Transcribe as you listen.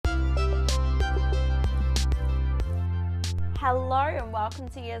Hello and welcome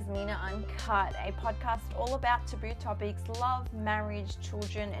to Yasmina Uncut, a podcast all about taboo topics, love, marriage,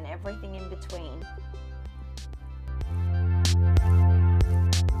 children, and everything in between.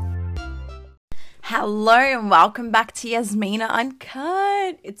 Hello and welcome back to Yasmina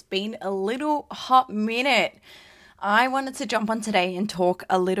Uncut. It's been a little hot minute. I wanted to jump on today and talk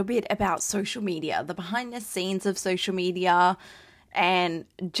a little bit about social media, the behind the scenes of social media, and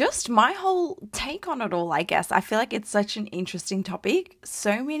just my whole take on it all, I guess. I feel like it's such an interesting topic.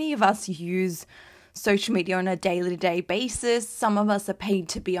 So many of us use social media on a day-to-day basis. Some of us are paid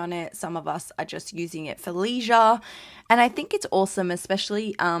to be on it. Some of us are just using it for leisure. And I think it's awesome,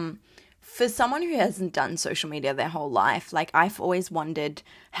 especially for someone who hasn't done social media their whole life. Like, I've always wondered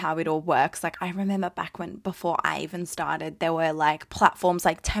how it all works. Like, I remember back before I even started, there were like platforms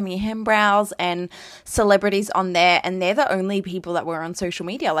like Tammy Hembrows and celebrities on there, and they're the only people that were on social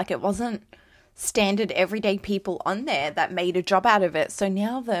media. Like, it wasn't standard everyday people on there that made a job out of it. So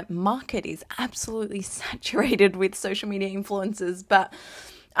now the market is absolutely saturated with social media influencers. But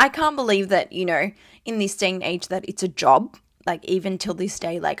I can't believe that, in this day and age, that it's a job. Like, even till this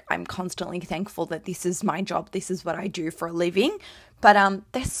day, like, I'm constantly thankful that this is my job. This is what I do for a living. But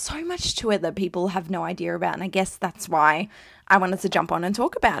there's so much to it that people have no idea about. And I guess that's why I wanted to jump on and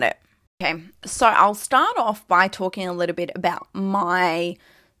talk about it. Okay, so I'll start off by talking a little bit about my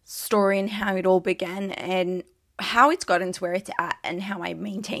story and how it all began and how it's gotten to where it's at and how I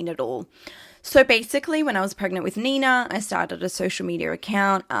maintain it all. So basically, when I was pregnant with Nina, I started a social media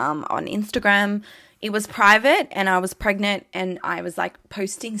account on Instagram. It was private and I was pregnant, and I was like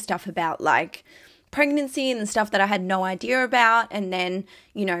posting stuff about like pregnancy and stuff that I had no idea about. And then,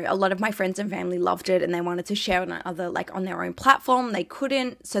 a lot of my friends and family loved it and they wanted to share it on their own platform. They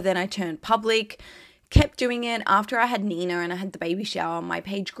couldn't. So then I turned public, kept doing it. After I had Nina and I had the baby shower, my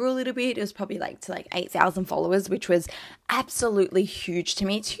page grew a little bit. It was probably to 8,000 followers, which was absolutely huge to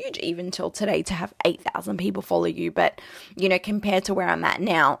me. It's huge even till today to have 8,000 people follow you. But, compared to where I'm at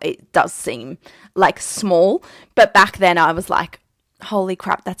now, it does seem like small. But back then I was like, holy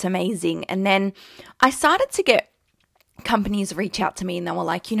crap, that's amazing. And then I started to get companies reach out to me and they were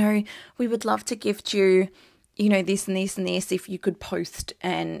like, we would love to gift you this and this and this, if you could post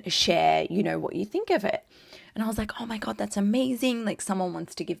and share, what you think of it. And I was like, oh my God, that's amazing. Like, someone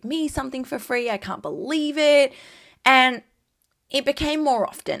wants to give me something for free. I can't believe it. And it became more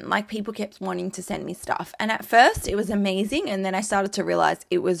often, like, people kept wanting to send me stuff. And at first it was amazing. And then I started to realize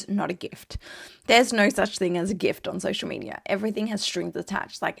it was not a gift. There's no such thing as a gift on social media. Everything has strings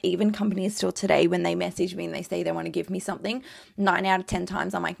attached. Like, even companies still today, when they message me and they say they want to give me something, 9 out of 10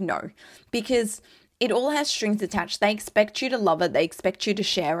 times I'm like, no, because it all has strings attached. They expect you to love it. They expect you to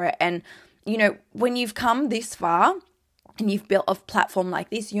share it. And, when you've come this far and you've built a platform like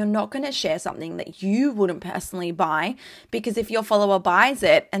this, you're not going to share something that you wouldn't personally buy, because if your follower buys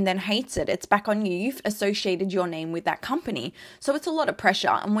it and then hates it, it's back on you. You've associated your name with that company. So it's a lot of pressure.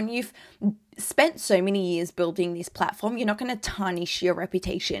 And when you've spent so many years building this platform, you're not going to tarnish your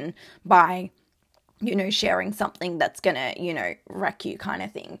reputation by, sharing something that's going to, wreck you kind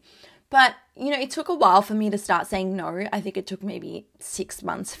of thing. But, it took a while for me to start saying no. I think it took maybe 6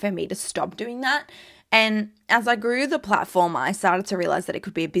 months for me to stop doing that. And as I grew the platform, I started to realize that it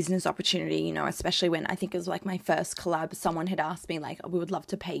could be a business opportunity, especially when I think it was like my first collab. Someone had asked me like, we would love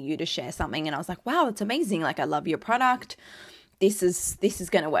to pay you to share something. And I was like, wow, that's amazing. Like, I love your product. This is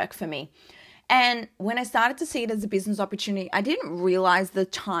going to work for me. And when I started to see it as a business opportunity, I didn't realize the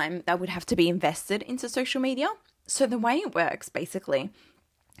time that would have to be invested into social media. So the way it works basically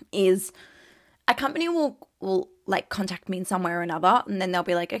is a company will like contact me in some way or another, and then they'll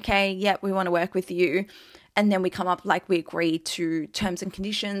be like, okay, yeah, we want to work with you. And then we come up, like, we agree to terms and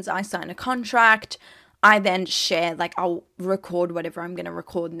conditions. I sign a contract. I then share, like, I'll record whatever I'm going to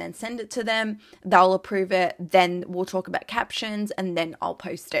record and then send it to them. They'll approve it. Then we'll talk about captions and then I'll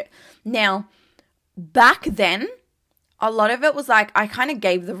post it. Now, back then, a lot of it was like, I kind of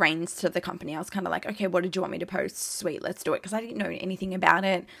gave the reins to the company. I was kind of like, okay, what did you want me to post? Sweet, let's do it. Because I didn't know anything about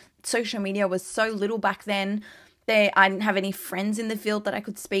it. Social media was so little back then. I didn't have any friends in the field that I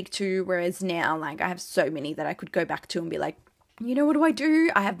could speak to. Whereas now, like, I have so many that I could go back to and be like, what do I do?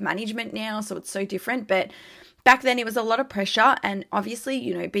 I have management now, so it's so different. But back then it was a lot of pressure. And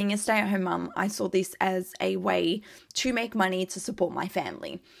obviously, being a stay-at-home mum, I saw this as a way to make money to support my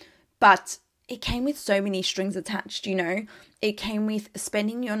family. But it came with so many strings attached, It came with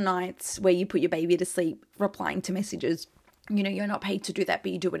spending your nights where you put your baby to sleep, replying to messages. You're not paid to do that,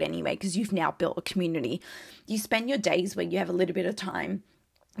 but you do it anyway because you've now built a community. You spend your days where you have a little bit of time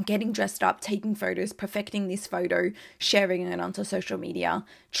getting dressed up, taking photos, perfecting this photo, sharing it onto social media,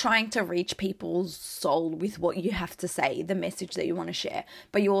 trying to reach people's soul with what you have to say, the message that you want to share.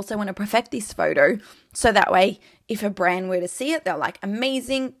 But you also want to perfect this photo so that way if a brand were to see it, they're like,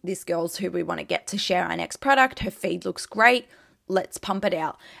 amazing, this girl's who we want to get to share our next product. Her feed looks great. Let's pump it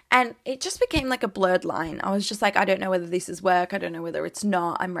out. And it just became like a blurred line. I was just like, I don't know whether this is work. I don't know whether it's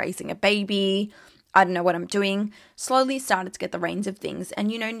not. I'm raising a baby. I don't know what I'm doing. Slowly started to get the reins of things. And,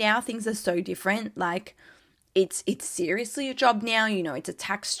 now things are so different. Like, it's seriously a job now. It's a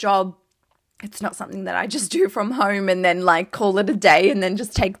tax job. It's not something that I just do from home and then like call it a day and then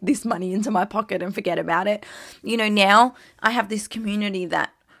just take this money into my pocket and forget about it. Now I have this community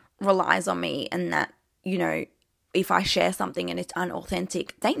that relies on me and that, if I share something and it's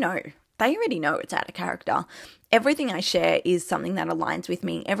unauthentic, they know. They already know it's out of character. Everything I share is something that aligns with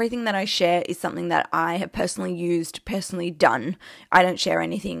me. Everything that I share is something that I have personally used, personally done. I don't share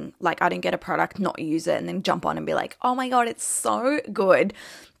anything, like I don't get a product, not use it, and then jump on and be like, oh my God, it's so good.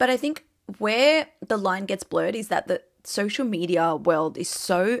 But I think where the line gets blurred is that the social media world is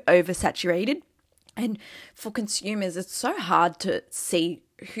so oversaturated. And for consumers, it's so hard to see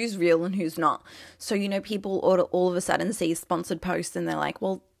who's real and who's not. So, people all of a sudden see a sponsored post and they're like,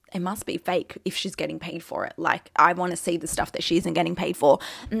 well, it must be fake if she's getting paid for it. Like, I want to see the stuff that she isn't getting paid for.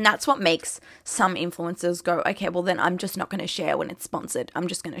 And that's what makes some influencers go, okay, well then I'm just not going to share when it's sponsored. I'm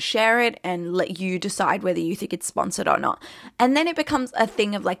just going to share it and let you decide whether you think it's sponsored or not. And then it becomes a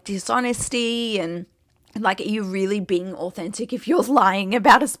thing of like dishonesty and like, are you really being authentic if you're lying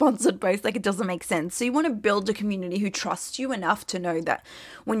about a sponsored post? Like, it doesn't make sense. So you want to build a community who trusts you enough to know that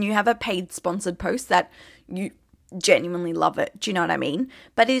when you have a paid sponsored post that you genuinely love it. Do you know what I mean?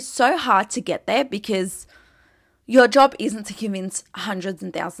 But it's so hard to get there because your job isn't to convince hundreds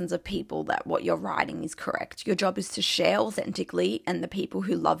and thousands of people that what you're writing is correct. Your job is to share authentically, and the people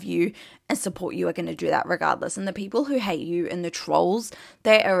who love you and support you are going to do that regardless. And the people who hate you and the trolls,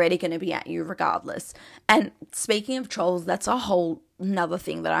 they're already going to be at you regardless. And speaking of trolls, that's a whole another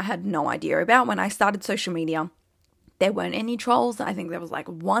thing that I had no idea about. When I started social media, there weren't any trolls. I think there was like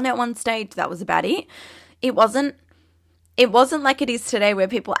one at one stage. That was about it. It wasn't like it is today where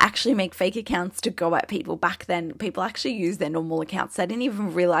people actually make fake accounts to go at people. Back then, people actually used their normal accounts. They didn't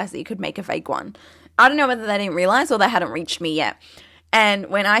even realize that you could make a fake one. I don't know whether they didn't realize or they hadn't reached me yet. And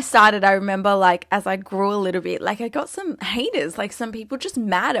when I started, I remember like as I grew a little bit, like I got some haters, like some people just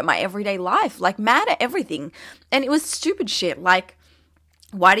mad at my everyday life, like mad at everything. And it was stupid shit like,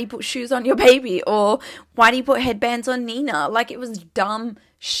 why do you put shoes on your baby? Or why do you put headbands on Nina? Like, it was dumb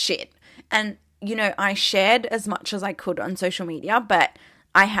shit. And I shared as much as I could on social media, but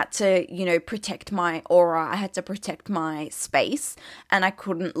I had to, protect my aura. I had to protect my space, and I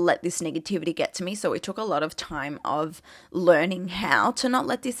couldn't let this negativity get to me. So it took a lot of time of learning how to not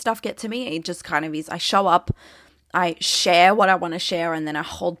let this stuff get to me. It just kind of is, I show up, I share what I want to share, and then I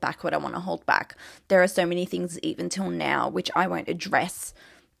hold back what I want to hold back. There are so many things even till now which I won't address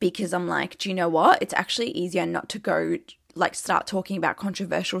because I'm like, do you know what? It's actually easier not to go like start talking about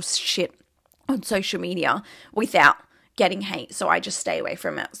controversial shit on social media without getting hate. So I just stay away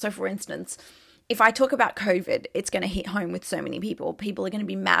from it. So for instance, if I talk about COVID, it's going to hit home with so many people. People are going to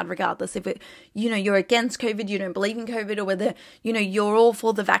be mad regardless if it, you're against COVID, you don't believe in COVID, or whether, you're all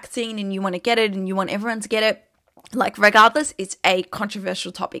for the vaccine and you want to get it and you want everyone to get it. Like, regardless, it's a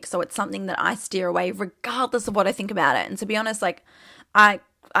controversial topic. So it's something that I steer away regardless of what I think about it. And to be honest, like,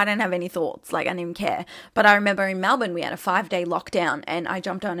 I don't have any thoughts, like I don't even care. But I remember in Melbourne, we had a 5-day lockdown and I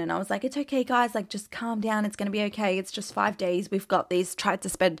jumped on and I was like, it's okay guys, like just calm down. It's going to be okay. It's just 5 days. We've got these, tried to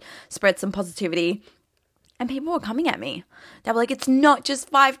spread some positivity. And people were coming at me. They were like, it's not just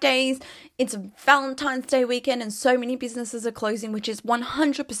 5 days. It's Valentine's Day weekend and so many businesses are closing, which is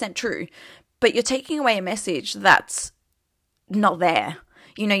 100% true. But you're taking away a message that's not there.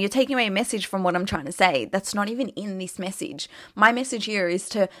 You're taking away a message from what I'm trying to say. That's not even in this message. My message here is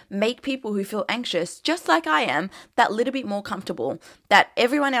to make people who feel anxious, just like I am, that little bit more comfortable. That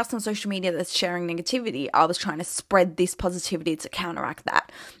everyone else on social media that's sharing negativity, I was trying to spread this positivity to counteract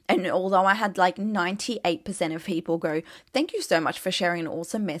that. And although I had like 98% of people go, thank you so much for sharing an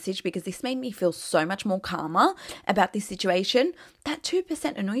awesome message because this made me feel so much more calmer about this situation, that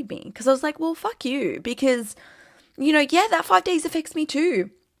 2% annoyed me because I was like, well, fuck you. Because that 5 days affects me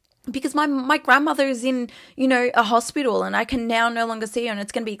too. Because my grandmother is in, a hospital and I can now no longer see her and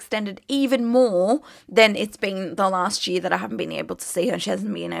it's going to be extended even more than it's been the last year that I haven't been able to see her and she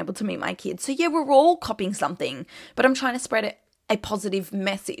hasn't been able to meet my kids. So yeah, we're all copying something, but I'm trying to spread it a positive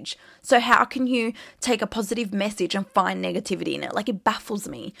message. So how can you take a positive message and find negativity in it? Like, it baffles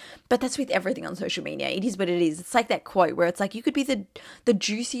me. But that's with everything on social media. It is what it is. It's like that quote where it's like, you could be the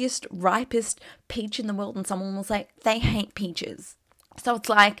juiciest, ripest peach in the world and someone will say they hate peaches. So it's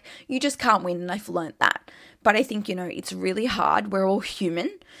like, you just can't win, and I've learned that. But I think, it's really hard. We're all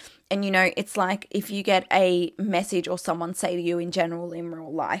human. And, it's like if you get a message or someone say to you in general in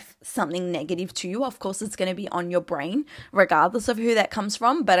real life something negative to you, of course it's going to be on your brain regardless of who that comes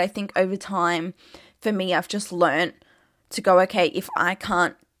from. But I think over time, for me, I've just learned to go, okay, if I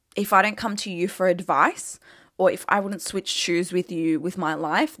don't come to you for advice, or if I wouldn't switch shoes with you with my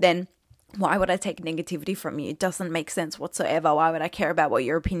life, then why would I take negativity from you? It doesn't make sense whatsoever. Why would I care about what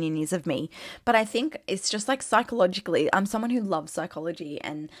your opinion is of me? But I think it's just like psychologically, I'm someone who loves psychology,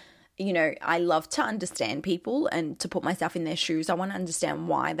 and I love to understand people and to put myself in their shoes. I want to understand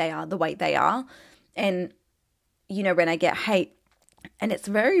why they are the way they are. And, when I get hate, and it's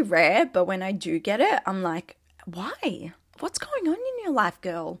very rare, but when I do get it, I'm like, why? What's going on in your life,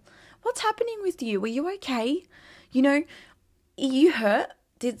 girl? What's happening with you? Are you okay? You hurt?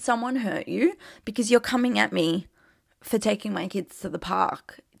 Did someone hurt you? Because you're coming at me for taking my kids to the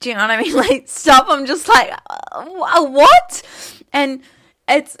park. Do you know what I mean? Like, stop. I'm just like, what? And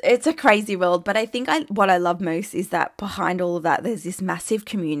it's a crazy world, but I think what I love most is that behind all of that, there's this massive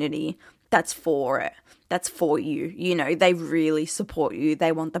community that's for it, that's for you. They really support you.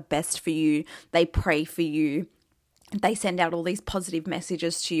 They want the best for you. They pray for you. They send out all these positive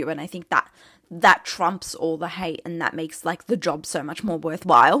messages to you, and I think that trumps all the hate, and that makes like the job so much more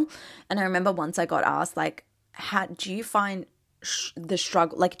worthwhile. And I remember once I got asked, like, how do you find the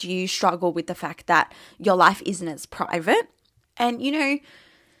struggle? Like, do you struggle with the fact that your life isn't as private? And,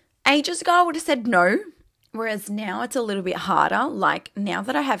 ages ago I would have said no, whereas now it's a little bit harder. Like, now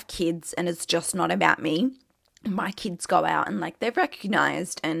that I have kids and it's just not about me, my kids go out and like they're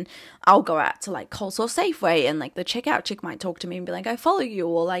recognized, and I'll go out to like Coles or Safeway, and like the checkout chick might talk to me and be like, I follow you,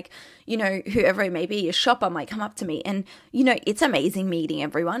 or like, whoever it may be, a shopper might come up to me, and it's amazing meeting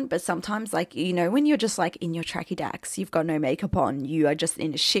everyone. But sometimes, like, when you're just like in your tracky dacks, you've got no makeup on, you are just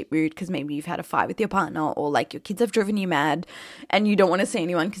in a shit mood because maybe you've had a fight with your partner, or like your kids have driven you mad and you don't want to see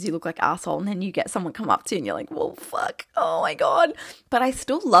anyone because you look like asshole, and then you get someone come up to you and you're like, well, fuck, oh my God. But I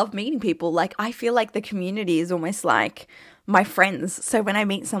still love meeting people. Like, I feel like the community is almost like my friends. So when I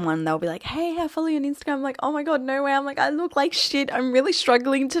meet someone, they'll be like, hey, I follow you on Instagram. I'm like, oh my God, no way. I'm like, I look like shit. I'm really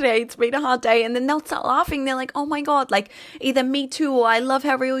struggling today. It's been a hard day. And then they'll start laughing. They're like, oh my God, like either me too, or I love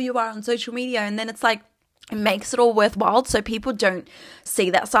how real you are on social media. And then it's like, it makes it all worthwhile. So people don't see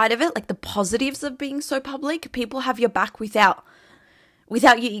that side of it, like the positives of being so public. People have your back without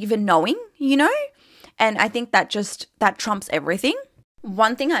you even knowing, And I think that trumps everything.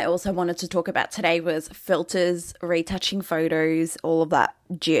 One thing I also wanted to talk about today was filters, retouching photos, all of that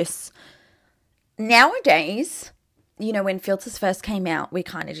gist. Nowadays, when filters first came out, we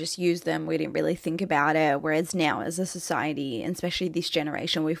kind of just used them. We didn't really think about it. Whereas now as a society, and especially this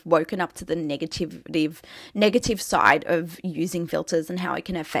generation, we've woken up to the negative side of using filters and how it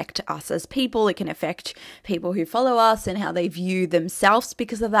can affect us as people. It can affect people who follow us and how they view themselves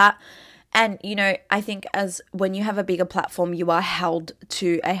because of that. And, I think when you have a bigger platform, you are held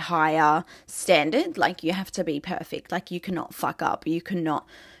to a higher standard. Like, you have to be perfect. Like, you cannot fuck up. You cannot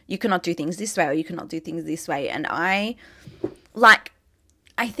do things this way, or you cannot do things this way. And I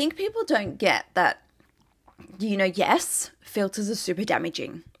think people don't get that, yes, filters are super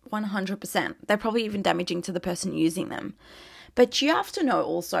damaging, 100%. They're probably even damaging to the person using them. But you have to know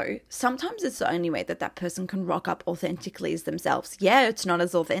also, sometimes it's the only way that person can rock up authentically as themselves. Yeah, it's not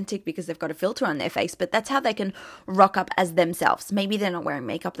as authentic because they've got a filter on their face, but that's how they can rock up as themselves. Maybe they're not wearing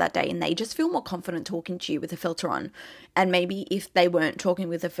makeup that day and they just feel more confident talking to you with a filter on. And maybe if they weren't talking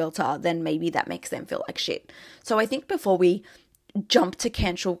with a filter, then maybe that makes them feel like shit. So I think before we jump to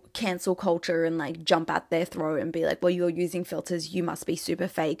cancel culture and like jump at their throat and be like, well, you're using filters, you must be super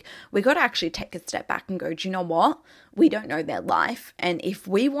fake. We got to actually take a step back and go, do you know what? We don't know their life. And if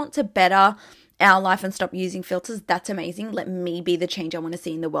we want to better our life and stop using filters, that's amazing. Let me be the change I want to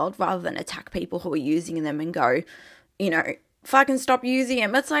see in the world, rather than attack people who are using them and go, fucking stop using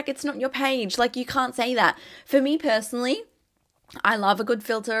them. It's like, it's not your page. Like, you can't say that. For me personally, I love a good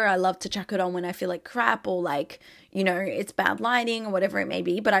filter. I love to chuck it on when I feel like crap, or like, it's bad lighting or whatever it may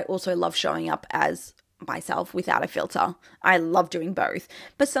be. But I also love showing up as myself without a filter. I love doing both.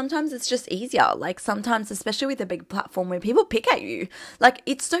 But sometimes it's just easier. Like, sometimes, especially with a big platform where people pick at you, like,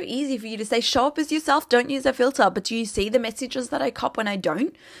 it's so easy for you to say, show up as yourself, don't use a filter. But do you see the messages that I cop when I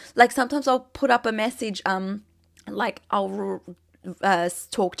don't? Like, sometimes I'll put up a message, like I'll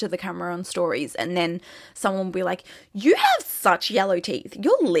talk to the camera on stories, and then someone will be like, you have such yellow teeth,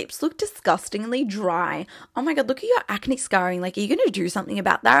 your lips look disgustingly dry, oh my god, look at your acne scarring, like, are you going to do something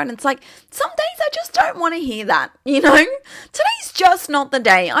about that? And it's like, some days I just don't want to hear that, you know? Today's just not the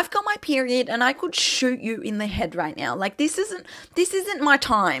day. I've got my period and I could shoot you in the head right now. Like, this isn't my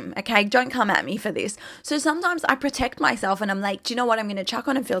time, okay? Don't come at me for this. So sometimes I protect myself and I'm like, do you know what? I'm going to chuck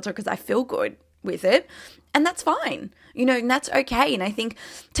on a filter because I feel good with it. And that's fine, you know, and that's okay. And I think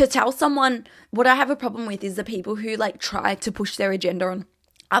to tell someone, what I have a problem with is the people who like try to push their agenda on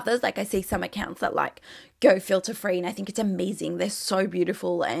others. Like, I see some accounts that like go filter free, and I think it's amazing. They're so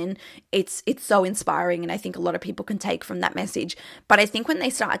beautiful and it's so inspiring, and I think a lot of people can take from that message. But I think when they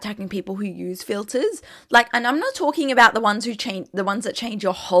start attacking people who use filters, like, and I'm not talking about the ones that change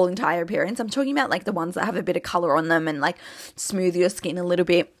your whole entire appearance. I'm talking about like the ones that have a bit of color on them and like smooth your skin a little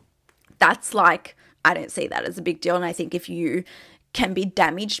bit. That's like, I don't see that as a big deal. And I think if you can be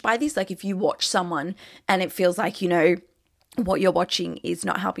damaged by this, like if you watch someone and it feels like, you know, what you're watching is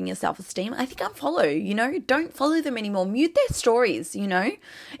not helping your self-esteem, I think unfollow, you know, don't follow them anymore. Mute their stories, you know.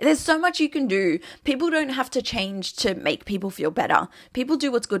 There's so much you can do. People don't have to change to make people feel better. People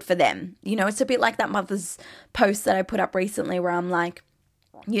do what's good for them. You know, it's a bit like that mother's post that I put up recently where I'm like,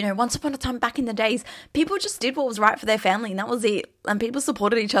 you know, once upon a time back in the days, people just did what was right for their family and that was it. And people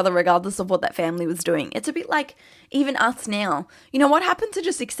supported each other regardless of what that family was doing. It's a bit like even us now. You know, what happened to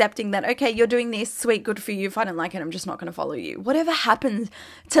just accepting that, okay, you're doing this, sweet, good for you. If I don't like it, I'm just not going to follow you. Whatever happened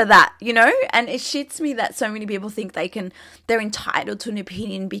to that, you know? And it shits me that so many people think they're entitled to an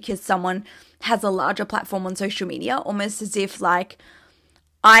opinion because someone has a larger platform on social media, almost as if like,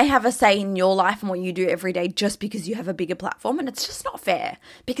 I have a say in your life and what you do every day just because you have a bigger platform. And it's just not fair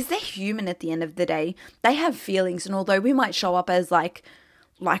because they're human at the end of the day. They have feelings. And although we might show up as like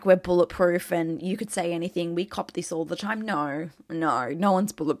we're bulletproof and you could say anything, we cop this all the time. No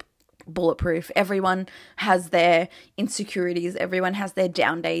one's bulletproof. Everyone has their insecurities. Everyone has their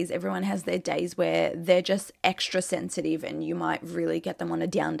down days. Everyone has their days where they're just extra sensitive and you might really get them on a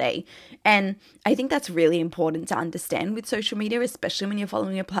down day. And I think that's really important to understand with social media, especially when you're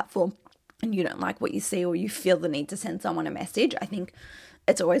following a platform and you don't like what you see or you feel the need to send someone a message. I think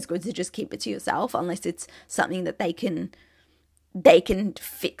it's always good to just keep it to yourself unless it's something that they can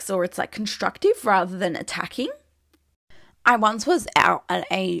fix or it's like constructive rather than attacking. I once was out at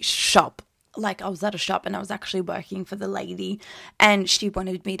a shop, like I was at a shop and I was actually working for the lady and she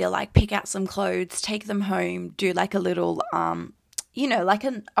wanted me to like pick out some clothes, take them home, do like a little, you know, like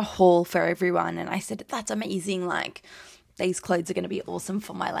a haul for everyone. And I said, that's amazing. Like these clothes are going to be awesome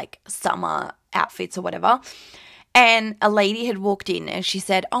for my like summer outfits or whatever. And a lady had walked in and she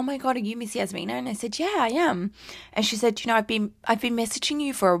said, oh my God, are you Miss Yasmina? And I said, yeah, I am. And she said, you know, I've been messaging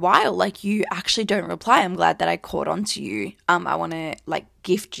you for a while. Like you actually don't reply. I'm glad that I caught on to you. I want to like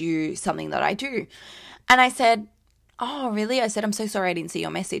gift you something that I do. And I said, oh, really? I said, I'm so sorry I didn't see your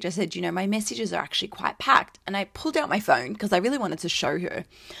message. I said, you know, my messages are actually quite packed. And I pulled out my phone because I really wanted to show her.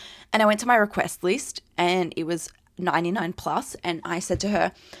 And I went to my request list and it was 99 plus. And I said to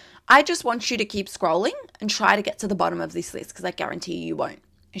her, I just want you to keep scrolling and try to get to the bottom of this list because I guarantee you won't.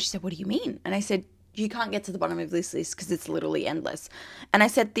 And she said, what do you mean? And I said, you can't get to the bottom of this list because it's literally endless. And I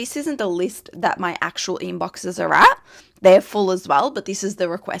said, this isn't the list that my actual inboxes are at. They're full as well, but this is the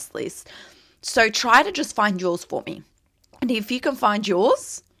request list. So try to just find yours for me. And if you can find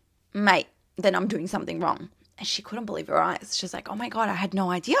yours, mate, then I'm doing something wrong. And she couldn't believe her eyes. She's like, oh my God, I had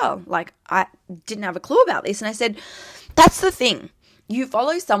no idea. Like I didn't have a clue about this. And I said, that's the thing. You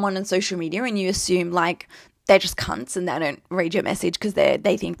follow someone on social media and you assume like they're just cunts and they don't read your message because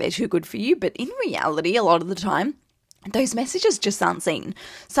they think they're too good for you. But in reality, a lot of the time, those messages just aren't seen.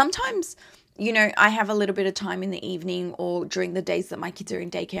 Sometimes, you know, I have a little bit of time in the evening or during the days that my kids are in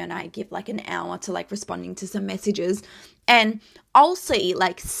daycare and I give like an hour to like responding to some messages and I'll see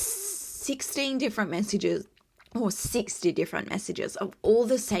like 16 different messages or 60 different messages of all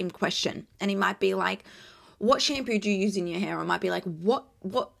the same question. And it might be like, what shampoo do you use in your hair? Or it might be like, what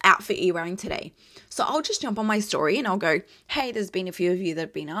outfit are you wearing today? So I'll just jump on my story and I'll go, hey, there's been a few of you that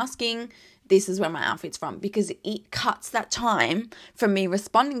have been asking. This is where my outfit's from. Because it cuts that time from me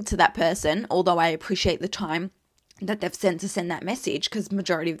responding to that person, although I appreciate the time that they've sent to send that message because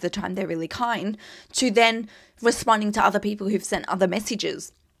majority of the time they're really kind, to then responding to other people who've sent other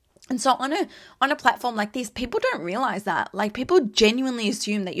messages. And so on a platform like this, people don't realize that. Like people genuinely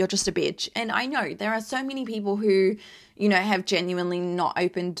assume that you're just a bitch. And I know there are so many people who, you know, have genuinely not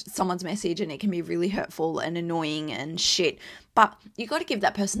opened someone's message and it can be really hurtful and annoying and shit. But you got to give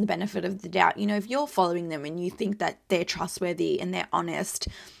that person the benefit of the doubt. You know, if you're following them and you think that they're trustworthy and they're honest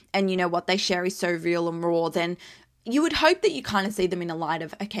and, you know, what they share is so real and raw, then you would hope that you kind of see them in a light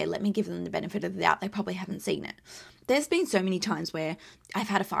of, okay, let me give them the benefit of the doubt. They probably haven't seen it. There's been so many times where I've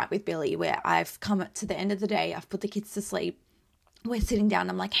had a fight with Billy, where I've come to the end of the day, I've put the kids to sleep, we're sitting down,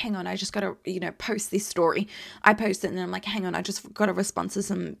 I'm like, hang on, I just got to, post this story. I post it and then I'm like, hang on, I just got to respond to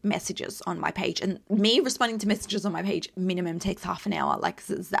some messages on my page. And me responding to messages on my page minimum takes half an hour, like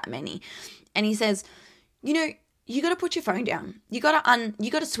there's that many. And he says, you got to put your phone down. You got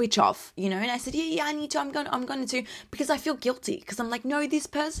to switch off, And I said, yeah, I need to. I'm going to, because I feel guilty, because I'm like, no, this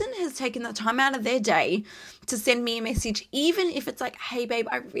person has taken the time out of their day to send me a message, even if it's like, hey babe,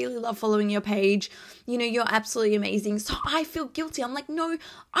 I really love following your page. You're absolutely amazing. So I feel guilty. I'm like, no,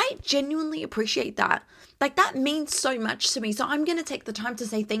 I genuinely appreciate that. Like, that means so much to me. So I'm going to take the time to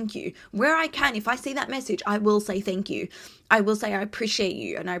say thank you. Where I can, if I see that message, I will say thank you. I will say I appreciate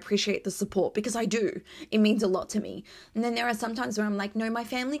you and I appreciate the support, because I do. It means a lot to me. And then there are some times where I'm like, no, my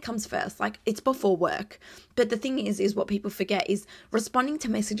family comes first. Like, it's before work. But the thing is what people forget is responding to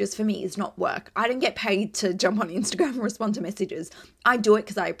messages for me is not work. I don't get paid to jump on Instagram and respond to messages. I do it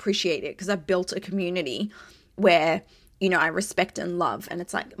because I appreciate it, because I've built a community where I respect and love. And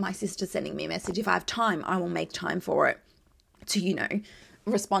it's like my sister sending me a message. If I have time, I will make time for it to,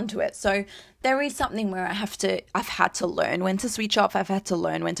 respond to it. So there is something where I've had to learn when to switch off. I've had to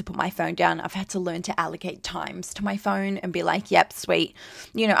learn when to put my phone down. I've had to learn to allocate times to my phone and be like, yep, sweet.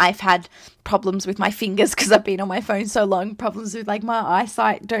 I've had problems with my fingers because I've been on my phone so long, problems with like my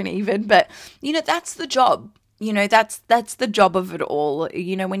eyesight, don't even, but that's the job. That's the job of it all.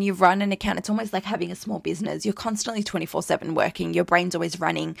 When you run an account, it's almost like having a small business. You're constantly 24/7 working. Your brain's always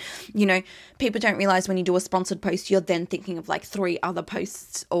running. People don't realize when you do a sponsored post, you're then thinking of like 3 other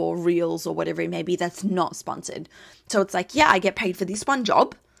posts or reels or whatever it may be that's not sponsored. So it's like, yeah, I get paid for this one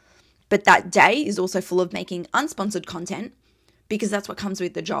job, but that day is also full of making unsponsored content, because that's what comes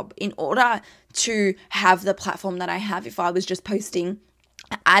with the job. In order to have the platform that I have, if I was just posting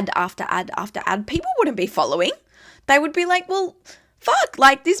ad after ad after ad, people wouldn't be following. They would be like, well, fuck,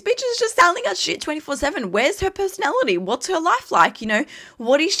 like this bitch is just selling us shit 24/7. Where's her personality? What's her life like?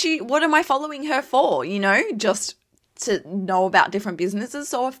 What am I following her for? Just to know about different businesses.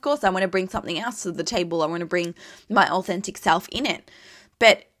 So of course I want to bring something else to the table. I want to bring my authentic self in it.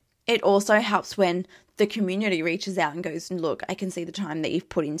 But it also helps when the community reaches out and goes, look, I can see the time that you've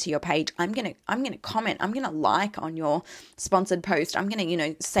put into your page. I'm going to comment. I'm going to like on your sponsored post. I'm going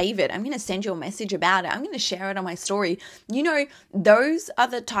to, save it. I'm going to send you a message about it. I'm going to share it on my story. Those are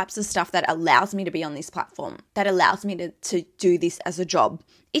the types of stuff that allows me to be on this platform, that allows me to do this as a job.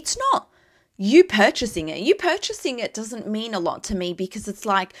 It's not you purchasing it. You purchasing it doesn't mean a lot to me, because it's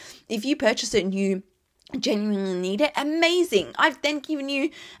like, if you purchase it and you genuinely need it, amazing. I've then given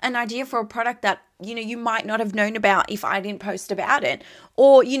you an idea for a product that you might not have known about if I didn't post about it,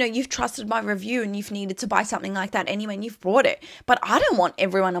 or you've trusted my review and you've needed to buy something like that anyway and you've bought it. But I don't want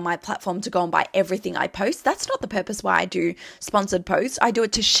everyone on my platform to go and buy everything I post. That's not the purpose why I do sponsored posts. I do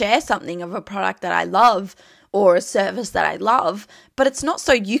it to share something of a product that I love or a service that I love, but it's not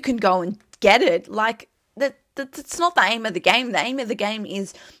so you can go and get it. Like that's not the aim of the game. The aim of the game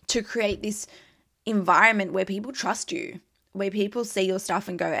is to create this environment where people trust you, where people see your stuff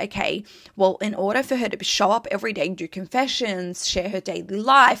and go, okay, well, in order for her to show up every day, do confessions, share her daily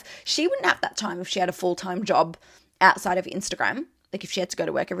life, she wouldn't have that time if she had a full-time job outside of Instagram. Like if she had to go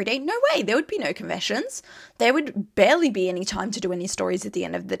to work every day, no way, there would be no confessions. There would barely be any time to do any stories at the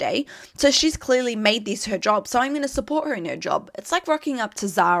end of the day. So she's clearly made this her job. So I'm going to support her in her job. It's like rocking up to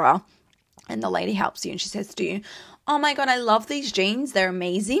Zara and the lady helps you and she says to you, oh my God, I love these jeans. They're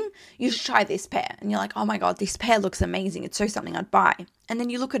amazing. You should try this pair. And you're like, oh my God, this pair looks amazing. It's so something I'd buy. And then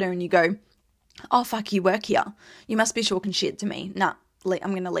you look at her and you go, oh, fuck, you work here. You must be talking shit to me. Nah,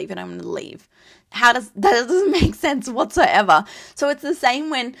 I'm going to leave it. I'm going to leave. That doesn't make sense whatsoever. So it's the same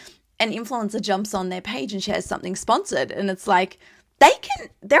when an influencer jumps on their page and shares something sponsored. And it's like,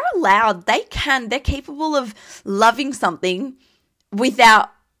 they're allowed, they're capable of loving something without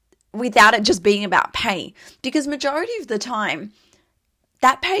it just being about pay, because majority of the time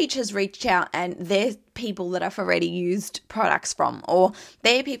that page has reached out and they're people that I've already used products from, or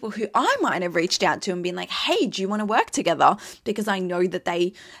they're people who I might have reached out to and been like, hey, do you want to work together? Because I know that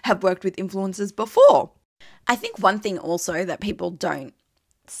they have worked with influencers before. I think one thing also that people don't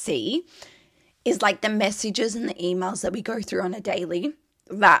see is like the messages and the emails that we go through on a daily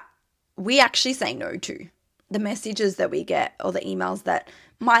that we actually say no to. The messages that we get or the emails that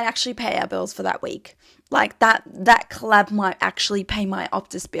might actually pay our bills for that week. Like that collab might actually pay my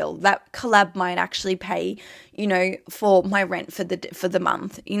Optus bill. That collab might actually pay, for my rent for the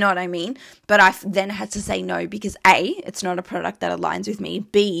month. You know what I mean? But I've then had to say no because A, it's not a product that aligns with me.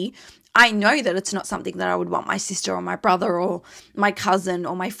 B, I know that it's not something that I would want my sister or my brother or my cousin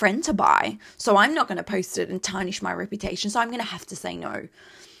or my friend to buy. So I'm not going to post it and tarnish my reputation. So I'm going to have to say no.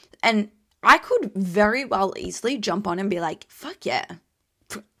 And I could very well easily jump on and be like, fuck yeah,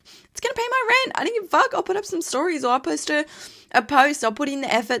 it's going to pay my rent. I don't give a fuck. I'll put up some stories, or I'll post a post. I'll put in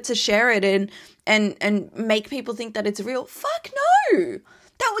the effort to share it and make people think that it's real. Fuck no.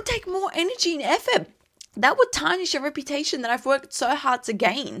 That would take more energy and effort. That would tarnish a reputation that I've worked so hard to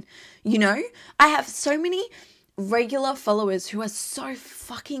gain. You know, I have so many regular followers who are so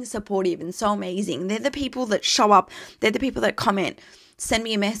fucking supportive and so amazing. They're the people that show up. They're the people that comment, send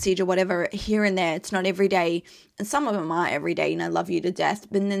me a message or whatever here and there. It's not every day. And some of them are every day, and I love you to death.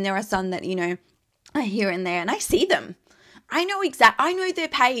 But then there are some that, you know, are here and there, and I see them. I know their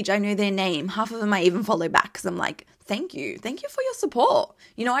page. I know their name. Half of them I even follow back because I'm like, thank you. Thank you for your support.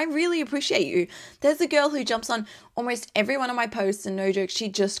 You know, I really appreciate you. There's a girl who jumps on almost every one of my posts, and no joke, she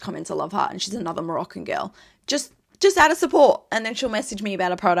just comments a love heart, and she's another Moroccan girl. Just out of support. And then she'll message me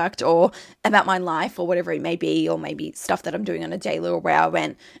about a product or about my life or whatever it may be, or maybe stuff that I'm doing on a daily or where I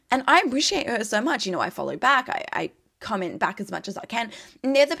went. And I appreciate her so much. You know, I follow back. I comment back as much as I can.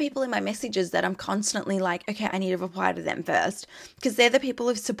 And they're the people in my messages that I'm constantly like, okay, I need to reply to them first, because they're the people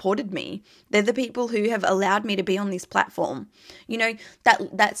who've supported me. They're the people who have allowed me to be on this platform. You know,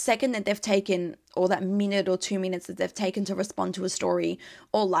 that second that they've taken, or that minute or 2 minutes that they've taken to respond to a story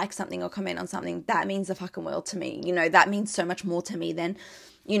or like something or comment on something, that means the fucking world to me. You know, that means so much more to me than,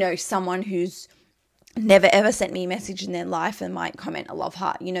 you know, someone who's never ever sent me a message in their life and might comment a love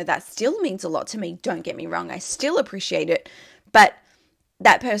heart. You know, that still means a lot to me. Don't get me wrong. I still appreciate it. But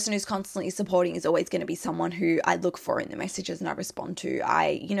that person who's constantly supporting is always going to be someone who I look for in the messages and I respond to.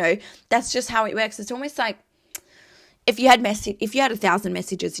 You know, that's just how it works. It's almost like if you had 1,000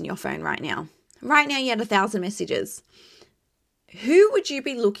 messages in your phone right now you had 1,000 messages. Who would you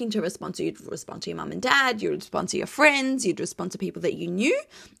be looking to respond to? You'd respond to your mum and dad, you'd respond to your friends, you'd respond to people that you knew,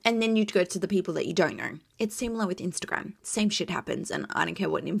 and then you'd go to the people that you don't know. It's similar with Instagram. Same shit happens, and I don't care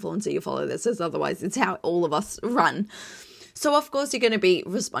what influencer you follow that says otherwise. It's how all of us run. So of course you're going to be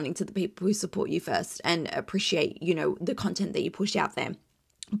responding to the people who support you first and appreciate, you know, the content that you push out there.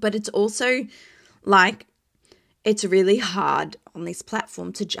 But it's also like, it's really hard on this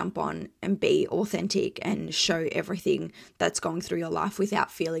platform to jump on and be authentic and show everything that's going through your life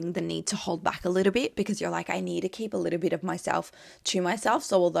without feeling the need to hold back a little bit, because you're like, I need to keep a little bit of myself to myself.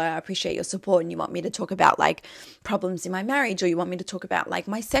 So although I appreciate your support and you want me to talk about like problems in my marriage, or you want me to talk about like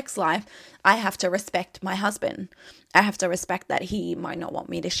my sex life, I have to respect my husband. I have to respect that he might not want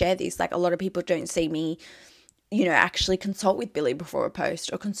me to share this. Like, a lot of people don't see me, you know, actually consult with Billy before a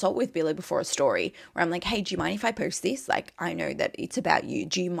post, or consult with Billy before a story, where I'm like, hey, do you mind if I post this? Like, I know that it's about you.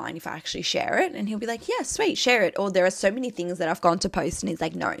 Do you mind if I actually share it? And he'll be like, yeah, sweet, share it. Or there are so many things that I've gone to post and he's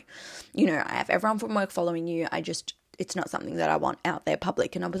like, no, you know, I have everyone from work following you. It's not something that I want out there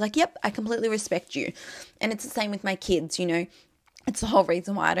public. And I was like, yep, I completely respect you. And it's the same with my kids, you know. It's the whole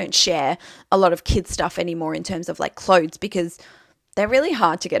reason why I don't share a lot of kids stuff anymore in terms of like clothes, because they're really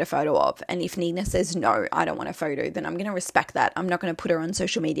hard to get a photo of. And if Nina says, no, I don't want a photo, then I'm going to respect that. I'm not going to put her on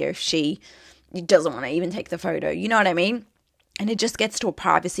social media if she doesn't want to even take the photo. You know what I mean? And it just gets to a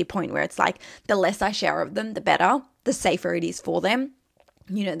privacy point where it's like, the less I share of them, the better, the safer it is for them.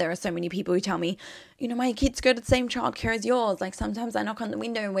 You know, there are so many people who tell me, you know, my kids go to the same childcare as yours. Like, sometimes I knock on the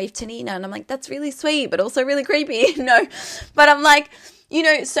window and wave to Nina, and I'm like, that's really sweet, but also really creepy. No, but I'm like, you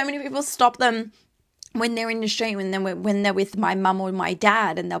know, so many people stop them when they're in the street, when they're with my mum or my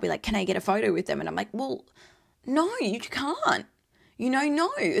dad, and they'll be like, can I get a photo with them? And I'm like, well, no, you can't. You know, no,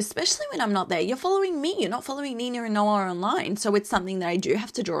 especially when I'm not there. You're following me. You're not following Nina and Noah online. So it's something that I do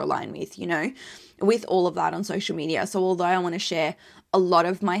have to draw a line with, you know, with all of that on social media. So although I want to share a lot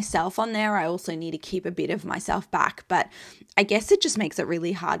of myself on there, I also need to keep a bit of myself back. But I guess it just makes it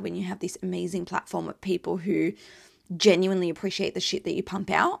really hard when you have this amazing platform of people who genuinely appreciate the shit that you pump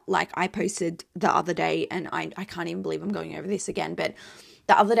out. Like, I posted the other day, and I can't even believe I'm going over this again, but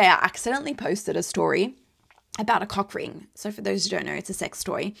the other day I accidentally posted a story about a cock ring. So for those who don't know, it's a sex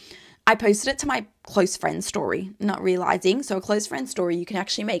toy. I posted it to my close friend story, not realizing. So a close friend story, you can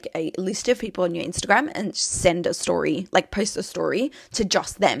actually make a list of people on your Instagram and send a story, like post a story to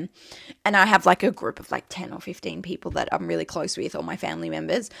just them. And I have like a group of like 10 or 15 people that I'm really close with, all my family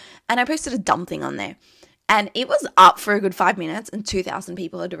members. And I posted a dumb thing on there. And it was up for a good 5 minutes, and 2,000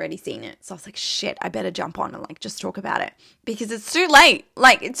 people had already seen it. So I was like, shit, I better jump on and like just talk about it, because it's too late.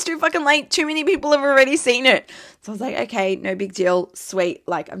 Like, it's too fucking late. Too many people have already seen it. So I was like, okay, no big deal. Sweet.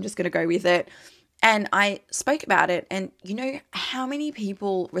 Like, I'm just going to go with it. And I spoke about it, and you know how many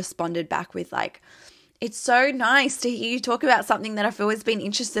people responded back with like, It's so nice to hear you talk about something that I've always been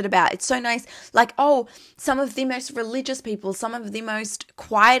interested about. It's so nice. Like, oh, some of the most religious people, some of the most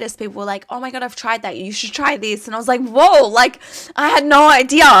quietest people were like, oh my God, I've tried that. You should try this. And I was like, whoa, like I had no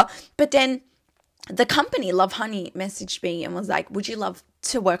idea. But then the company, Love Honey, messaged me and was like, would you love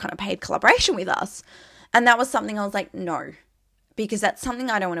to work on a paid collaboration with us? And that was something I was like, no, because that's something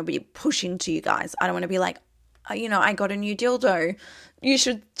I don't want to be pushing to you guys. I don't want to be like, I got a new dildo. You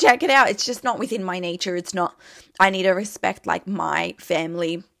should check it out. It's just not within my nature. It's not, I need to respect like my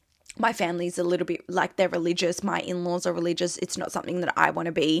family. My family's a little bit like they're religious. My in-laws are religious. It's not something that I want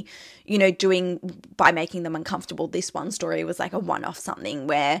to be, doing by making them uncomfortable. This one story was like a one-off something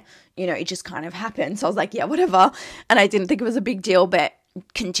where, it just kind of happened. So I was like, yeah, whatever. And I didn't think it was a big deal, but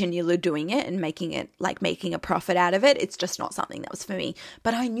continually doing it and making a profit out of it, it's just not something that was for me.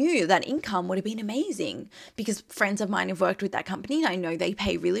 But I knew that income would have been amazing because friends of mine have worked with that company and I know they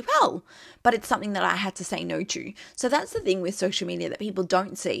pay really well, but it's something that I had to say no to. So that's the thing with social media that people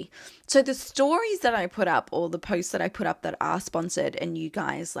don't see. So the stories that I put up or the posts that I put up that are sponsored and you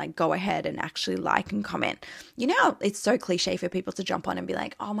guys like go ahead and actually like and comment, it's so cliche for people to jump on and be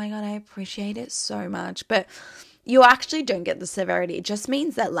like, oh my God, I appreciate it so much. But you actually don't get the severity. It just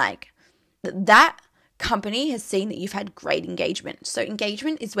means that like that company has seen that you've had great engagement. So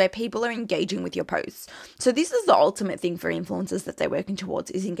engagement is where people are engaging with your posts. So this is the ultimate thing for influencers that they're working towards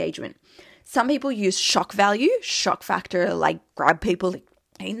is engagement. Some people use shock value, shock factor, like grab people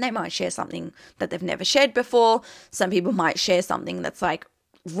and they might share something that they've never shared before. Some people might share something that's like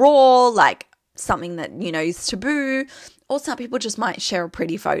raw, like something that, is taboo. Or some people just might share a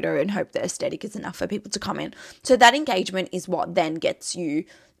pretty photo and hope the aesthetic is enough for people to comment. So that engagement is what then gets you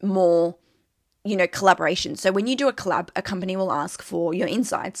more, collaboration. So when you do a collab, a company will ask for your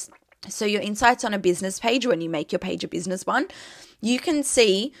insights. So your insights on a business page, when you make your page a business one, you can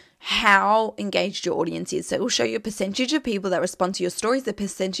see how engaged your audience is. So it will show you a percentage of people that respond to your stories, the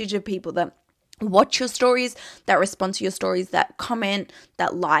percentage of people that watch your stories, that respond to your stories, that comment,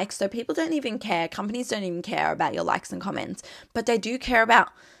 that like. So people don't even care. Companies don't even care about your likes and comments, but they do care about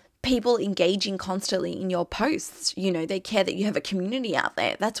people engaging constantly in your posts. They care that you have a community out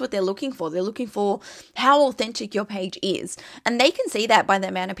there. That's what they're looking for. They're looking for how authentic your page is. And they can see that by the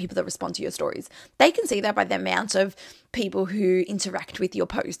amount of people that respond to your stories. They can see that by the amount of people who interact with your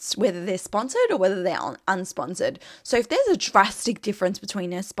posts, whether they're sponsored or whether they're unsponsored. So if there's a drastic difference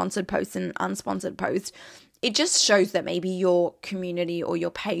between a sponsored post and an unsponsored post, it just shows that maybe your community or your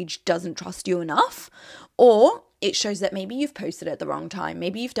page doesn't trust you enough, or it shows that maybe you've posted at the wrong time.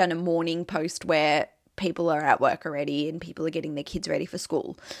 Maybe you've done a morning post where people are at work already and people are getting their kids ready for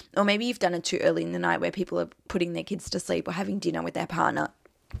school. Or maybe you've done it too early in the night where people are putting their kids to sleep or having dinner with their partner.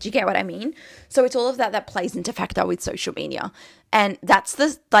 Do you get what I mean? So it's all of that plays into factor with social media. And that's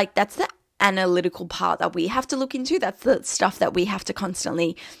the analytical part that we have to look into. That's the stuff that we have to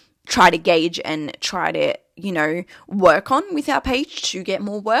constantly try to gauge and try to, work on with our page to get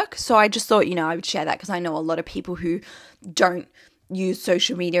more work. So I just thought, I would share that because I know a lot of people who don't use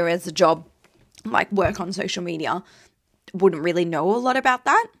social media as a job, like work on social media, wouldn't really know a lot about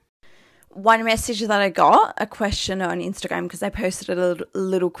that. One message that I got, a question on Instagram, because I posted a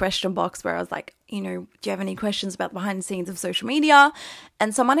little question box where I was like, do you have any questions about the behind the scenes of social media?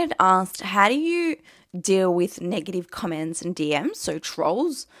 And someone had asked, how do you deal with negative comments and DMs, so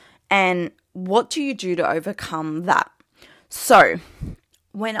trolls, and what do you do to overcome that? So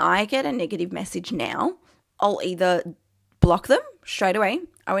when I get a negative message now, I'll either block them straight away.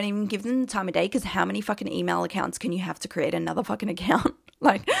 I won't even give them the time of day because how many fucking email accounts can you have to create another fucking account?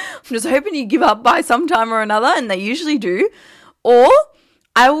 Like, I'm just hoping you give up by some time or another, and they usually do. Or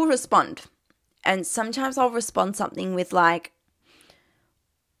I will respond. And sometimes I'll respond something with like,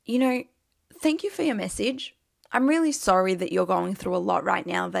 thank you for your message. I'm really sorry that you're going through a lot right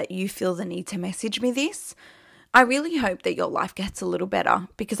now that you feel the need to message me this. I really hope that your life gets a little better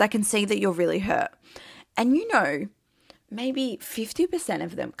because I can see that you're really hurt. And maybe 50%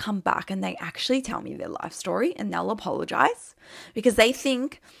 of them come back and they actually tell me their life story and they'll apologize because they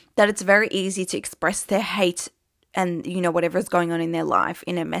think that it's very easy to express their hate and, whatever is going on in their life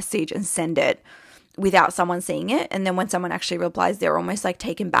in a message and send it without someone seeing it. And then when someone actually replies, they're almost like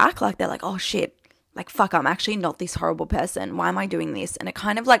taken back. Like they're like, oh shit, like, fuck, I'm actually not this horrible person. Why am I doing this? And it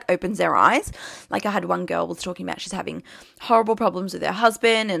kind of like opens their eyes. Like I had one girl was talking about she's having horrible problems with her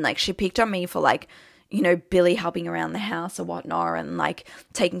husband and like she picked on me for like, Billy helping around the house or whatnot and like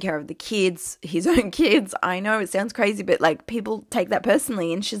taking care of the kids, his own kids. I know it sounds crazy, but like people take that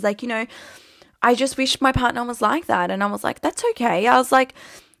personally. And she's like, I just wish my partner was like that. And I was like, that's okay. I was like,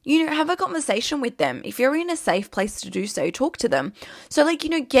 have a conversation with them. If you're in a safe place to do so, talk to them. So like,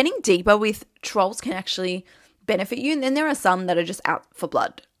 getting deeper with trolls can actually benefit you. And then there are some that are just out for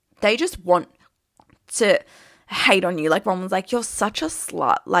blood. They just want to hate on you. Like one was like, you're such a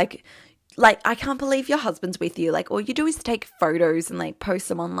slut. Like, I can't believe your husband's with you. Like, all you do is take photos and like post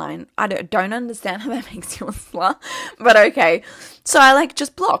them online. I don't understand how that makes you a slut, but okay. So I like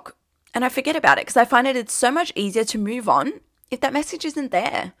just block and I forget about it because I find it's so much easier to move on if that message isn't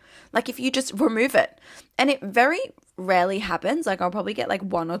there. Like if you just remove it. And it very rarely happens. Like I'll probably get like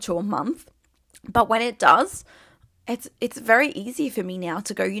 1 or 2 a month. But when it does, it's very easy for me now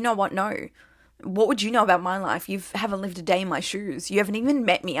to go, you know what? No. What would you know about my life? You haven't lived a day in my shoes. You haven't even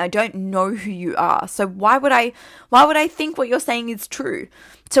met me. I don't know who you are. So why would I think what you're saying is true?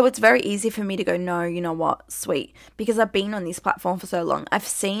 So it's very easy for me to go, no, you know what? Sweet. Because I've been on this platform for so long. I've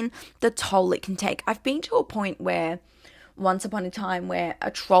seen the toll it can take. I've been to a point where once upon a time where a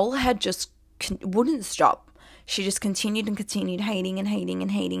troll had just wouldn't stop. She just continued and continued hating and hating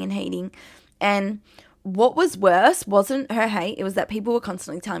and hating and hating. And what was worse wasn't her hate. It was that people were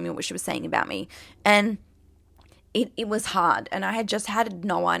constantly telling me what she was saying about me. And it was hard. And I had just had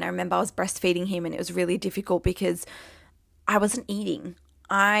Noah, and I remember I was breastfeeding him, and it was really difficult because I wasn't eating.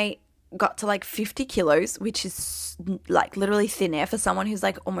 I got to like 50 kilos, which is like literally thin air for someone who's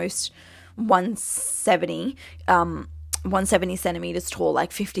like almost 170 centimeters tall.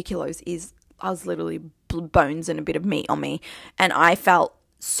 Like 50 kilos I was literally bones and a bit of meat on me. And I felt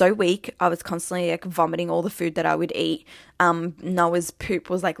so weak. I was constantly like vomiting all the food that I would eat. Noah's poop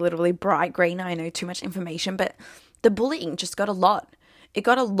was like literally bright green. I know too much information, but the bullying just got a lot. It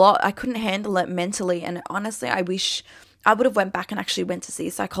got a lot. I couldn't handle it mentally. And honestly, I wish I would have went back and actually went to see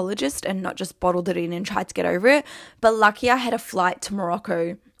a psychologist and not just bottled it in and tried to get over it. But lucky I had a flight to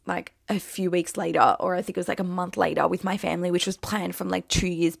Morocco like a few weeks later, or I think it was like a month later with my family, which was planned from like 2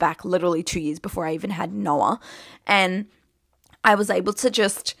 years back, literally 2 years before I even had Noah. And I was able to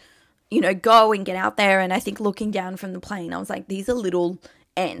just, go and get out there. And I think looking down from the plane, I was like, these are little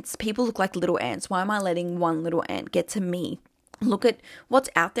ants. People look like little ants. Why am I letting one little ant get to me? Look at what's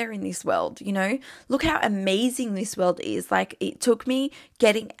out there in this world, Look how amazing this world is. Like it took me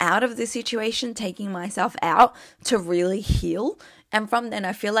getting out of the situation, taking myself out to really heal. And from then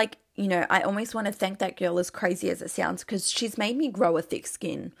I feel like, I almost want to thank that girl, as crazy as it sounds, because she's made me grow a thick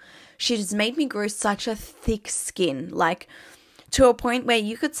skin. She's made me grow such a thick skin, like to a point where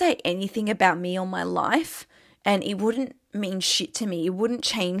you could say anything about me or my life and it wouldn't mean shit to me. It wouldn't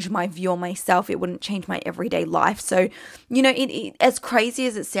change my view on myself. It wouldn't change my everyday life. So, as crazy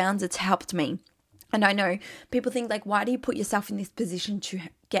as it sounds, it's helped me. And I know people think like, why do you put yourself in this position to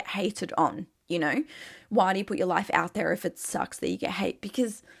get hated on? Why do you put your life out there if it sucks that you get hate?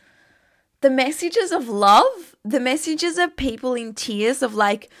 Because the messages of love, the messages of people in tears of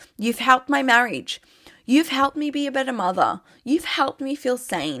like, you've helped my marriage. You've helped me be a better mother. You've helped me feel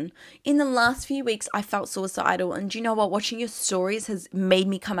sane. In the last few weeks, I felt suicidal. And do you know what? Watching your stories has made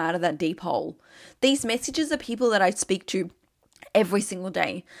me come out of that deep hole. These messages are people that I speak to every single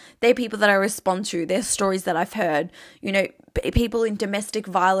day. They're people that I respond to. They're stories that I've heard. People in domestic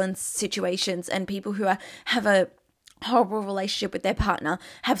violence situations and people who have a horrible relationship with their partner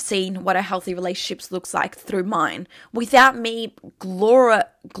have seen what a healthy relationships looks like through mine without me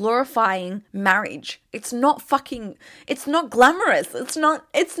glorifying marriage. It's not glamorous. It's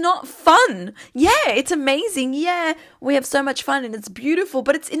not fun. Yeah, it's amazing. Yeah, we have so much fun and it's beautiful,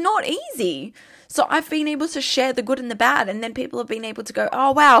 but it's not easy. So I've been able to share the good and the bad, and then people have been able to go,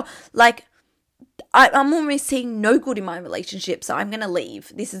 oh wow, like I'm almost seeing no good in my relationship, so I'm going to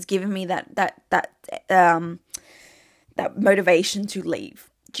leave. This has given me that motivation to leave.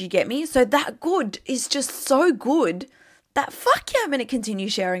 Do you get me? So that good is just so good that fuck yeah, I'm going to continue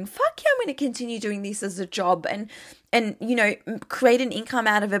sharing. Fuck yeah, I'm going to continue doing this as a job and create an income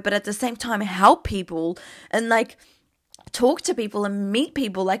out of it, but at the same time help people and like talk to people and meet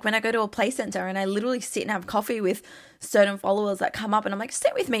people. Like when I go to a play center and I literally sit and have coffee with certain followers that come up and I'm like,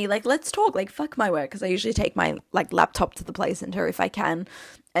 sit with me, like let's talk, like fuck my work, because I usually take my like laptop to the play center if I can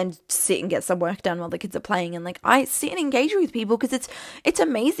and sit and get some work done while the kids are playing, and like I sit and engage with people because it's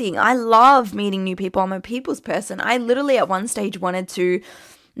amazing. I love meeting new people. I'm a people's person. I literally at one stage wanted to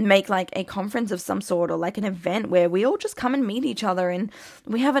make like a conference of some sort or like an event where we all just come and meet each other and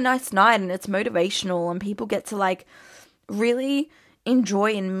we have a nice night and it's motivational and people get to like really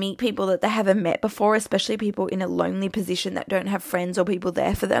enjoy and meet people that they haven't met before, especially people in a lonely position that don't have friends or people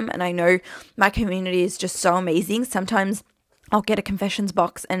there for them. And I know my community is just so amazing. Sometimes I'll get a confessions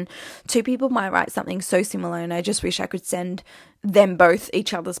box and two people might write something so similar, and I just wish I could send them both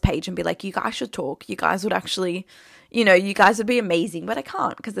each other's page and be like, you guys should talk. You guys would actually, you guys would be amazing, but I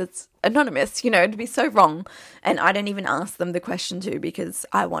can't because it's anonymous, it'd be so wrong. And I don't even ask them the question too because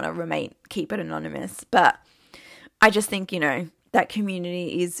I want to keep it anonymous. But I just think, that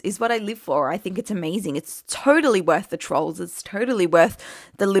community is what I live for. I think it's amazing. It's totally worth the trolls. It's totally worth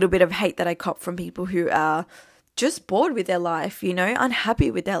the little bit of hate that I cop from people who are just bored with their life,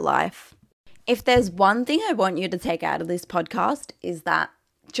 unhappy with their life. If there's one thing I want you to take out of this podcast is that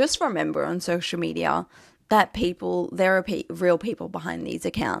just remember on social media that there are real people behind these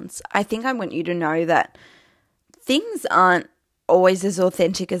accounts. I think I want you to know that things aren't always as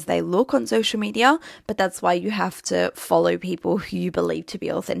authentic as they look on social media, but that's why you have to follow people who you believe to be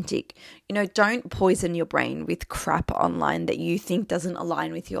authentic. Don't poison your brain with crap online that you think doesn't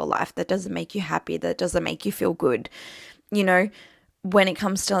align with your life, that doesn't make you happy, that doesn't make you feel good. When it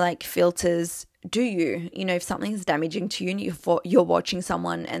comes to like filters, if something's damaging to you and you're watching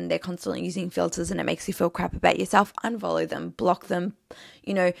someone and they're constantly using filters and it makes you feel crap about yourself, unfollow them, block them,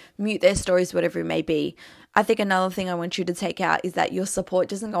 mute their stories, whatever it may be. I think another thing I want you to take out is that your support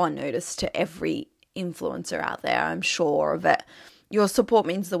doesn't go unnoticed to every influencer out there. I'm sure of it. Your support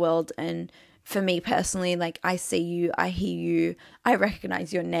means the world. And for me personally, like, I see you, I hear you, I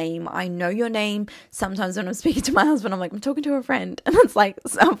recognize your name, I know your name. Sometimes when I'm speaking to my husband, I'm like, I'm talking to a friend. And it's like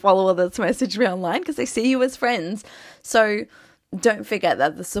some follower that's messaged me online because they see you as friends. So don't forget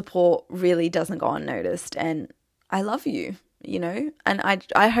that the support really doesn't go unnoticed. And I love you. And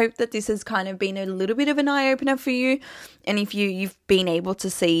I hope that this has kind of been a little bit of an eye-opener for you. And if you've been able to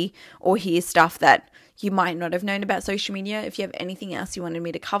see or hear stuff that you might not have known about social media, if you have anything else you wanted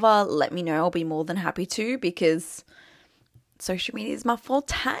me to cover, let me know. I'll be more than happy to, because social media is my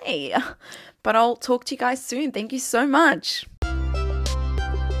forte. But I'll talk to you guys soon. Thank you so much.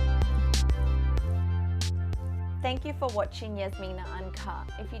 Thank you for watching Yasmina Uncut.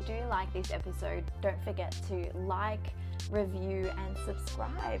 If you do like this episode, don't forget to like, review, and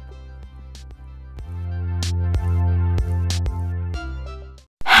subscribe.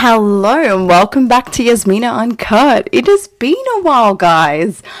 Hello and welcome back to Yasmina Uncut. It has been a while,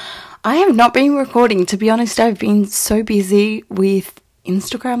 guys. I have not been recording. To be honest, I've been so busy with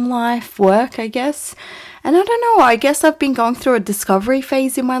Instagram life, work, I guess. And I don't know, I guess I've been going through a discovery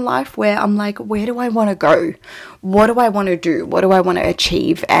phase in my life where I'm like, where do I want to go? What do I want to do? What do I want to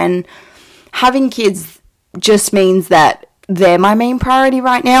achieve? And having kids just means that they're my main priority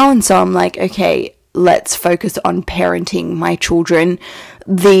right now. And so I'm like, okay, let's focus on parenting my children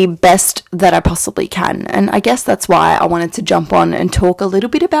the best that I possibly can. And I guess that's why I wanted to jump on and talk a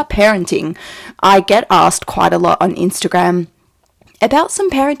little bit about parenting. I get asked quite a lot on Instagram about some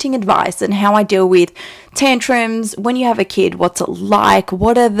parenting advice and how I deal with tantrums when you have a kid. What's it like?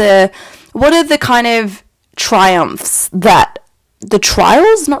 What are the kind of triumphs that the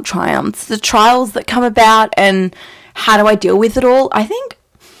trials that come about, and how do I deal with it all? I think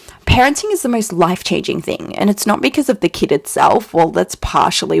parenting is the most life-changing thing, and it's not because of the kid itself. Well, that's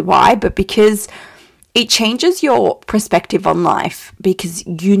partially why, but because it changes your perspective on life, because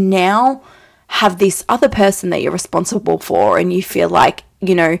you now have this other person that you're responsible for, and you feel like,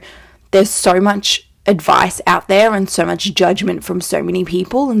 there's so much advice out there and so much judgment from so many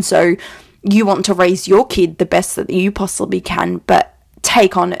people, and so you want to raise your kid the best that you possibly can, but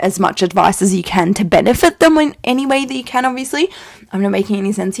take on as much advice as you can to benefit them in any way that you can, obviously. I'm not making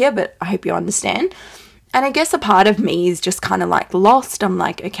any sense here, but I hope you understand. And I guess a part of me is just kind of like lost. I'm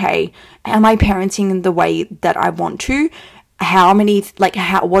like, okay, am I parenting in the way that I want to?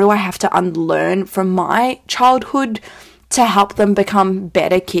 What do I have to unlearn from my childhood to help them become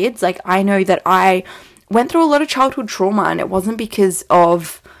better kids? Like, I know that I went through a lot of childhood trauma, and it wasn't because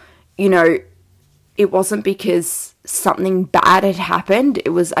of, it wasn't because something bad had happened. It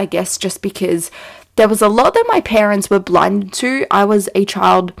was, I guess, just because there was a lot that my parents were blinded to. I was a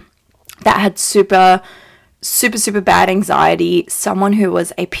child that had super bad anxiety, someone who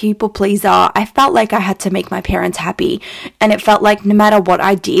was a people pleaser. I felt like I had to make my parents happy, and it felt like no matter what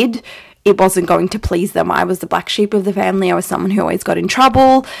I did, it wasn't going to please them. I was the black sheep of the family. I was someone who always got in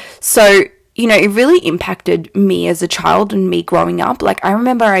trouble. So, it really impacted me as a child and me growing up. Like, I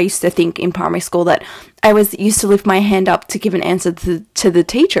remember I used to think in primary school that I used to lift my hand up to give an answer to the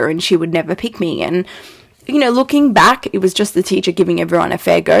teacher, and she would never pick me. And, looking back, it was just the teacher giving everyone a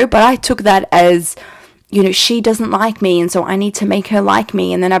fair go. But I took that as, she doesn't like me, and so I need to make her like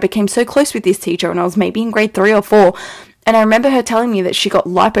me. And then I became so close with this teacher, and I was maybe in grade 3 or 4, And I remember her telling me that she got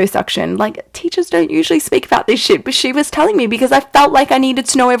liposuction. Like, teachers don't usually speak about this shit, but she was telling me because I felt like I needed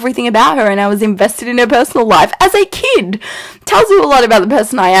to know everything about her and I was invested in her personal life as a kid. Tells you a lot about the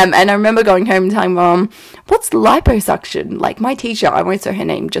person I am. And I remember going home and telling Mom, what's liposuction? Like, my teacher, I won't say her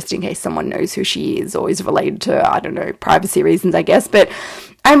name just in case someone knows who she is or is related to her, I don't know, privacy reasons, I guess. But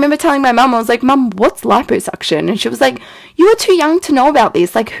I remember telling my mum, I was like, Mum, what's liposuction? And she was like, you were too young to know about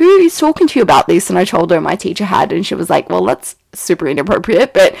this. Like, who is talking to you about this? And I told her my teacher had, and she was like, well, that's super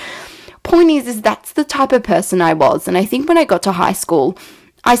inappropriate. But point is that's the type of person I was. And I think when I got to high school,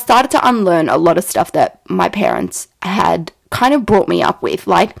 I started to unlearn a lot of stuff that my parents had kind of brought me up with.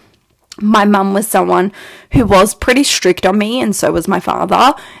 Like, my mum was someone who was pretty strict on me, and so was my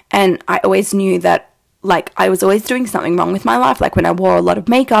father. And I always knew that, like, I was always doing something wrong with my life. Like, when I wore a lot of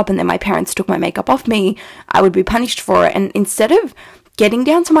makeup and then my parents took my makeup off me, I would be punished for it. And instead of getting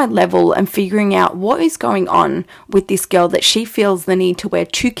down to my level and figuring out what is going on with this girl, that she feels the need to wear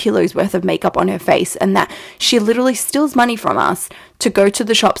 2 kilos worth of makeup on her face, and that she literally steals money from us to go to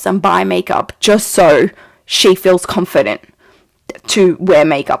the shops and buy makeup just so she feels confident to wear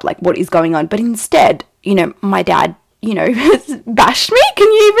makeup, like, what is going on? But instead, you know, my dad, you know, bashed me.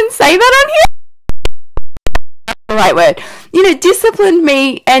 Can you even say that on here? The right word, you know, disciplined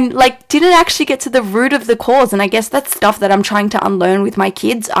me and, like, didn't actually get to the root of the cause. And I guess that's stuff that I'm trying to unlearn with my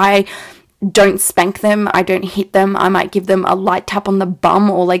kids. I don't spank them, I don't hit them. I might give them a light tap on the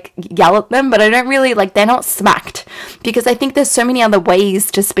bum or, like, yell at them, but I don't really, like, they're not smacked, because I think there's so many other ways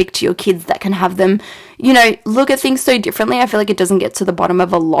to speak to your kids that can have them, you know, look at things so differently. I feel like it doesn't get to the bottom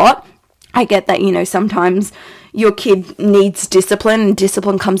of a lot. I get that, you know, sometimes your kid needs discipline, and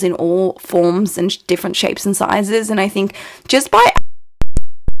discipline comes in all forms and different shapes and sizes. And I think just by...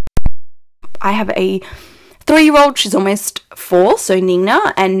 I have a 3-year-old, she's almost 4, so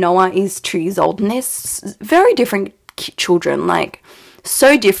Nina, and Noah is 2 years old, and they're very different children, like,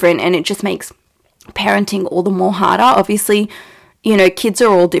 so different, and it just makes parenting all the more harder. Obviously, you know, kids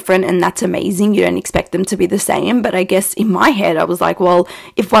are all different, and that's amazing. You don't expect them to be the same. But I guess in my head, I was like, well,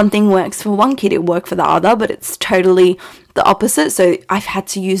 if one thing works for one kid, it worked for the other, but it's totally the opposite. So I've had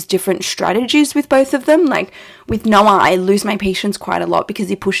to use different strategies with both of them. Like, with Noah, I lose my patience quite a lot because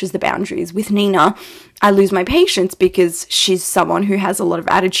he pushes the boundaries. With Nina, I lose my patience because she's someone who has a lot of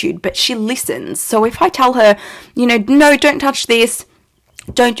attitude, but she listens. So if I tell her, you know, no, don't touch this,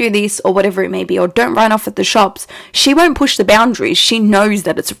 don't do this, or whatever it may be, or don't run off at the shops, she won't push the boundaries. She knows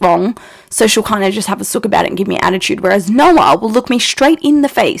that it's wrong, so she'll kind of just have a sook about it and give me attitude. Whereas Noah will look me straight in the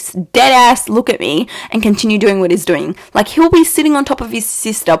face, dead ass look at me, and continue doing what he's doing. Like, he'll be sitting on top of his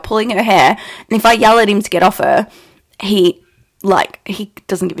sister pulling her hair, and if I yell at him to get off her, he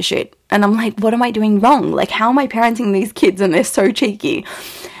doesn't give a shit. And I'm like, what am I doing wrong? Like, how am I parenting these kids and they're so cheeky?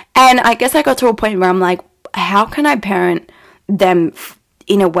 And I guess I got to a point where I'm like, how can I parent them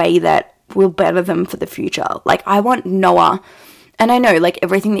in a way that will better them for the future? Like, I want Noah, and I know, like,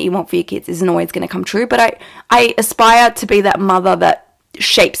 everything that you want for your kids isn't always going to come true, but I aspire to be that mother that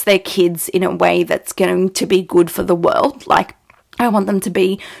shapes their kids in a way that's going to be good for the world. Like, I want them to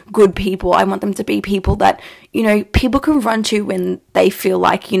be good people. I want them to be people that, you know, people can run to when they feel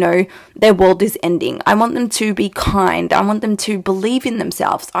like, you know, their world is ending. I want them to be kind. I want them to believe in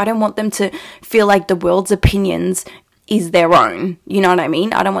themselves. I don't want them to feel like the world's opinions is their own. You know what I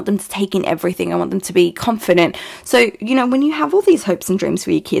mean? I don't want them to take in everything. I want them to be confident. So, you know, when you have all these hopes and dreams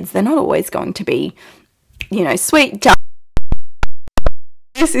for your kids, they're not always going to be, you know, sweet,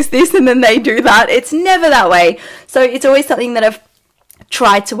 this, and then they do that. It's never that way. So it's always something that I've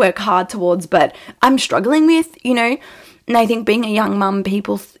tried to work hard towards, but I'm struggling with, you know. And I think being a young mum,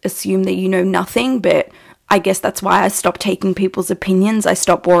 people assume that you know nothing, but I guess that's why I stopped taking people's opinions. I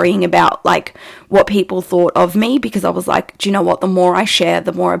stopped worrying about, like, what people thought of me, because I was like, do you know what? The more I share,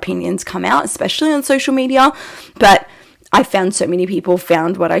 the more opinions come out, especially on social media. But I found so many people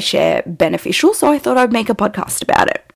found what I share beneficial, so I thought I'd make a podcast about it.